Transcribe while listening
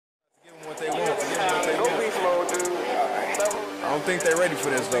don't think they're ready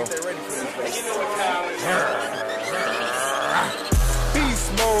for this though.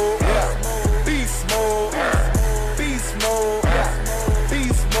 Beast mode, yeah. Beast mode, beast mode,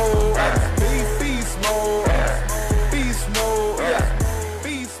 beast mode, beast mode, beast mode,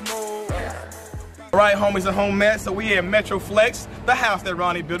 beast mode. All right, homies and homettes, so we at Metroflex, the house that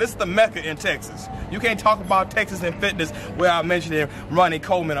Ronnie built. This is the Mecca in Texas. You can't talk about Texas and fitness without mentioning Ronnie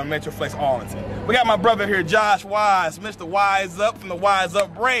Coleman on Metroflex Arlington. We got my brother here, Josh Wise, Mr. Wise Up from the Wise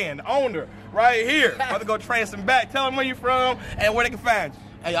Up brand, owner, right here. About to go train some back. Tell them where you from and where they can find you.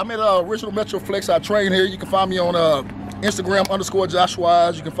 Hey, I'm at original Metroflex. I train here. You can find me on Instagram _Josh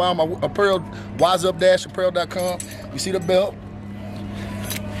Wise. You can find my apparel, wiseup-apparel.com. You see the belt.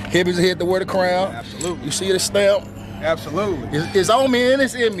 Heavy's ahead to wear the crown. Absolutely. You see the stamp. Absolutely. It's on me and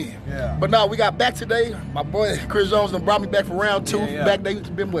it's in me. Yeah. But no, we got back today. My boy Chris Jones done brought me back for round 2. Yeah. Back there, it's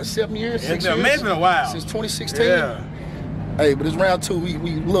been what, 7 years? 6 years? It's been a while. Since 2016. Yeah. Hey, but it's round 2. We a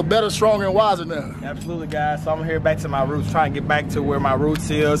little better, stronger, and wiser now. Absolutely, guys. So I'm here back to my roots, trying to get back to where my roots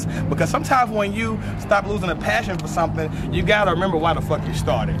is. Because sometimes when you stop losing a passion for something, you gotta remember why the fuck you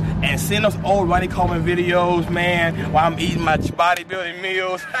started. And seeing those old Ronnie Coleman videos, man, while I'm eating my bodybuilding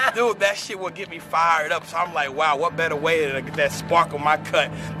meals, dude, that shit will get me fired up. So I'm like, wow, what better way to get that spark on my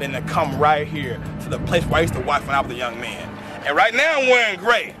cut than to come right here to the place where I used to watch when I was a young man. And right now I'm wearing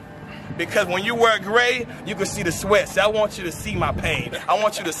gray. Because when you wear gray, you can see the sweat. So I want you to see my pain. I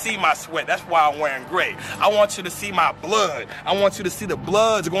want you to see my sweat. That's why I'm wearing gray. I want you to see my blood. I want you to see the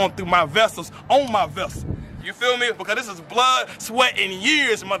bloods going through my vessels, on my vessel. You feel me? Because this is blood, sweat, and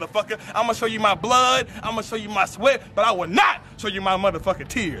years, motherfucker. I'm gonna show you my blood, I'm gonna show you my sweat, but I will not show you my motherfucking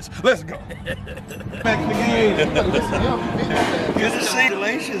tears. Let's go. Back to the game.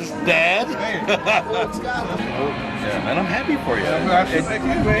 Congratulations, Dad. Yeah, and I'm happy for you.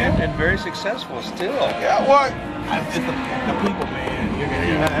 And very successful still. Yeah, what? It's the people,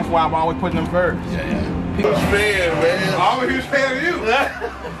 man. That's why I'm always putting them first. Yeah. Huge fan, man. I'm a huge fan of you.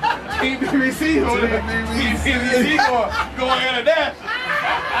 TBC on there. TBC going in a dash.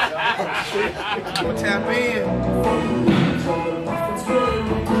 I'm gonna tap in.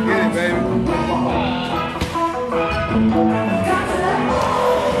 Get it, baby.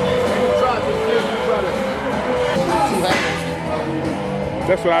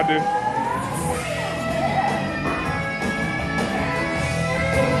 That's what I do.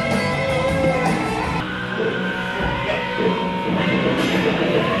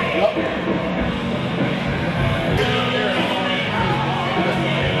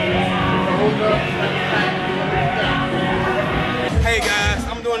 Hey guys,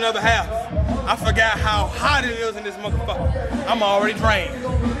 I'm doing another half. I forgot how hot it is in this motherfucker. I'm already drained.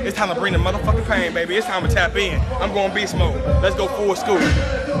 It's time to bring the motherfucking pain, baby. It's time to tap in. I'm going beast mode. Let's go full school.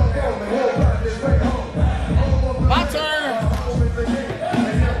 My turn.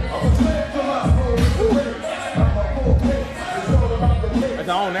 It's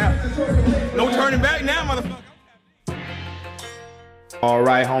on now. No turning back now, motherfucker. All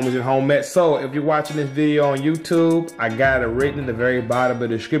right, homies and homettes. So if you're watching this video on YouTube, I got it written in the very bottom of the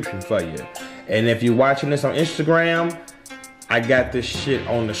description for you. And if you're watching this on Instagram, I got this shit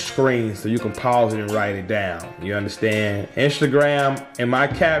on the screen so you can pause it and write it down. You understand? Instagram and my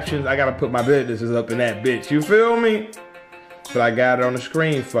captions, I gotta put my businesses up in that bitch. You feel me? But I got it on the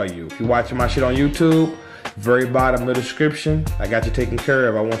screen for you. If you're watching my shit on YouTube, very bottom of the description, I got you taken care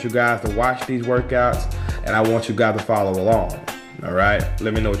of. I want you guys to watch these workouts and I want you guys to follow along. All right,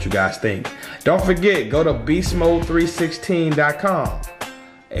 let me know what you guys think. Don't forget, go to beastmode316.com.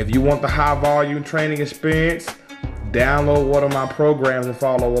 If you want the high volume training experience, download one of my programs and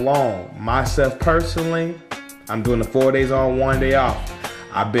follow along. Myself personally, I'm doing the 4 days on, 1 day off.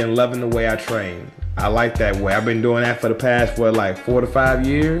 I've been loving the way I train. I like that way. I've been doing that for the past, what, like 4 to 5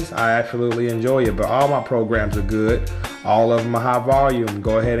 years. I absolutely enjoy it, but all my programs are good. All of them are high volume.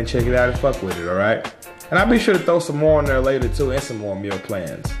 Go ahead and check it out and fuck with it, all right? And I'll be sure to throw some more in there later too, and some more meal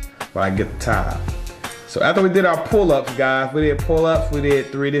plans when I get the time. So after we did our pull-ups, guys, we did pull-ups, we did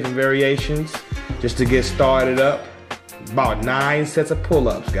 3 different variations just to get started up. About 9 sets of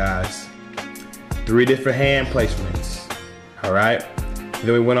pull-ups, guys. 3 different hand placements, all right?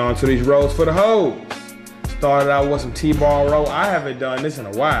 Then we went on to these rows for the hose. Started out with some T-bar row. I haven't done this in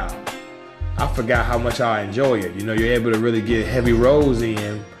a while. I forgot how much I enjoy it. You know, you're able to really get heavy rows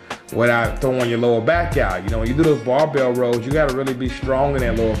in without throwing your lower back out. You know, when you do those barbell rows, you gotta really be strong in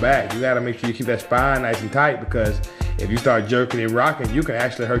that lower back. You gotta make sure you keep that spine nice and tight, because if you start jerking and rocking, you can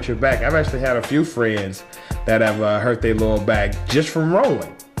actually hurt your back. I've actually had a few friends that have hurt their lower back just from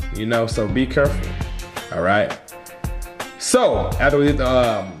rolling, you know, so be careful, all right? So, after we did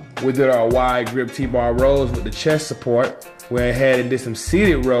the We did our wide grip T-bar rows with the chest support. Went ahead and did some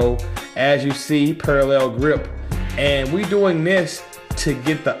seated row. As you see, parallel grip. And we doing this to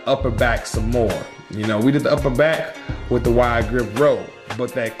get the upper back some more. You know, we did the upper back with the wide grip row,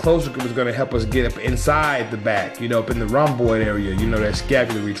 but that closer grip is gonna help us get up inside the back, you know, up in the rhomboid area, you know, that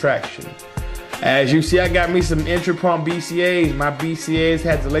scapular retraction. As you see, I got me some intra-pump BCAAs. My BCAAs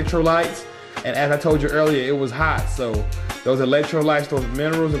had electrolytes, and as I told you earlier, it was hot, so those electrolytes, those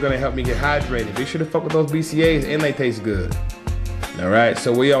minerals are gonna help me get hydrated. Be sure to fuck with those BCAAs, and they taste good. All right,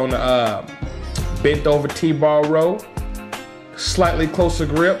 so we on the bent over T-bar row, slightly closer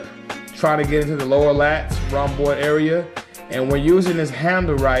grip, trying to get into the lower lats, rhomboid area. And we're using this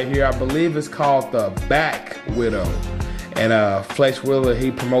handle right here. I believe it's called the Back Widow. And Flex Wheeler,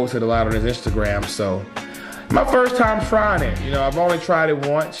 he promotes it a lot on his Instagram. So my first time trying it. You know, I've only tried it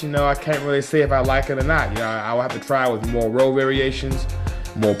once. You know, I can't really say if I like it or not. You know, I'll have to try it with more row variations,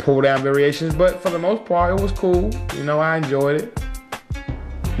 more pull down variations. But for the most part, it was cool. You know, I enjoyed it.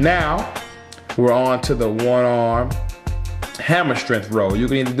 Now, we're on to the one arm hammer strength row. You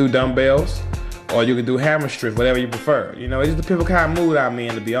can either do dumbbells or you can do hammer strength, whatever you prefer. You know, it just depends what kind of mood I'm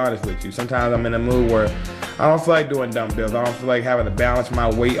in, to be honest with you. Sometimes I'm in a mood where I don't feel like doing dumbbells. I don't feel like having to balance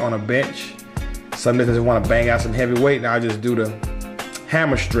my weight on a bench. Some days I just want to bang out some heavy weight, and I'll just do the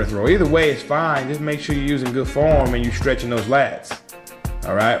hammer strength row. Either way, it's fine. Just make sure you're using good form and you're stretching those lats.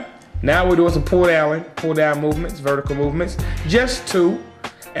 All right. Now we're doing some pull down movements, vertical movements. Just two.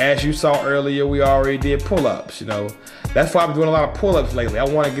 As you saw earlier, we already did pull-ups, you know. That's why I've been doing a lot of pull-ups lately. I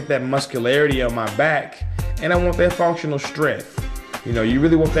want to get that muscularity on my back, and I want that functional strength. You know, you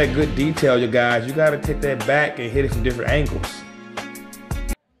really want that good detail, you guys. You got to take that back and hit it from different angles.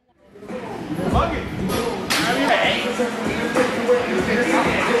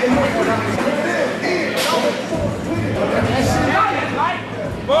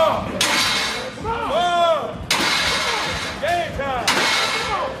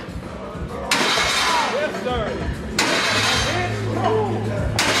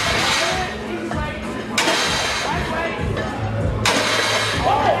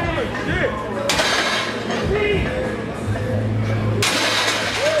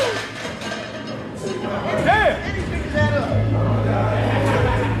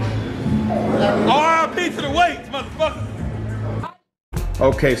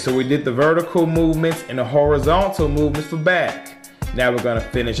 Okay, so we did the vertical movements and the horizontal movements for back. Now we're gonna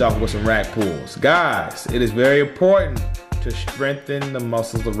finish off with some rack pulls. Guys, it is very important to strengthen the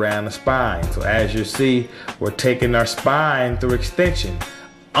muscles around the spine. So as you see, we're taking our spine through extension,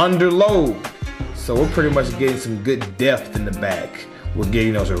 under load. So we're pretty much getting some good depth in the back. We're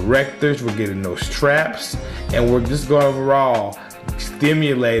getting those erectors, we're getting those traps, and we're just going overall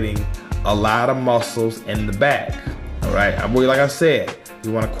stimulating a lot of muscles in the back. All right, like I said,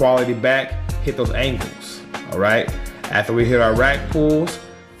 you want a quality back, hit those angles. All right, after we hit our rack pulls,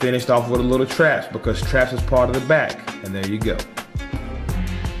 finished off with a little traps, because traps is part of the back, and there you go.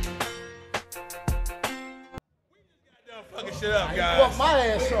 Fucking shit up, guys. Fuck my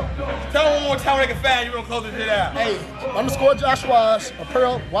ass up. Tell them one more time where they can find you. We're gonna close this shit out. Hey, underscore Josh Wise,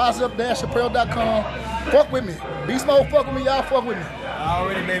 apparel, wiseup-apparel.com. Fuck with me. Beast Mode, fuck with me, y'all fuck with me.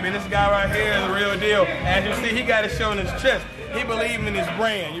 Already, baby. This guy right here is the real deal. As you see, he got it showing his chest. He believes in his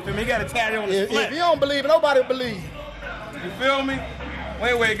brand. You feel me? He got it tatted on his flesh. If you don't believe it, nobody will believe. You feel me?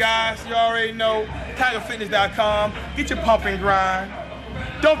 Wait, guys. You already know. TigerFitness.com. Get your pump and grind.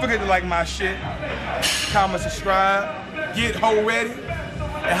 Don't forget to like my shit. Comment, subscribe. Get hoe ready.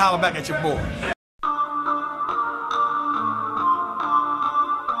 And holler back at your boy.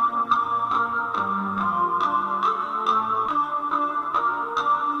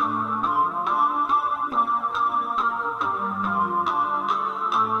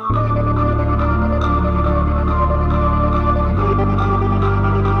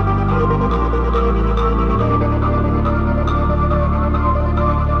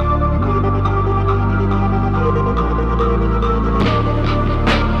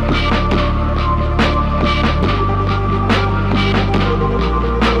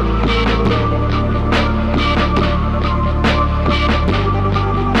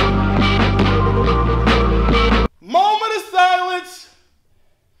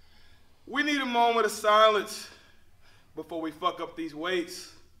 We need a moment of silence before we fuck up these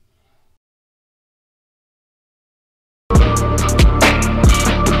weights.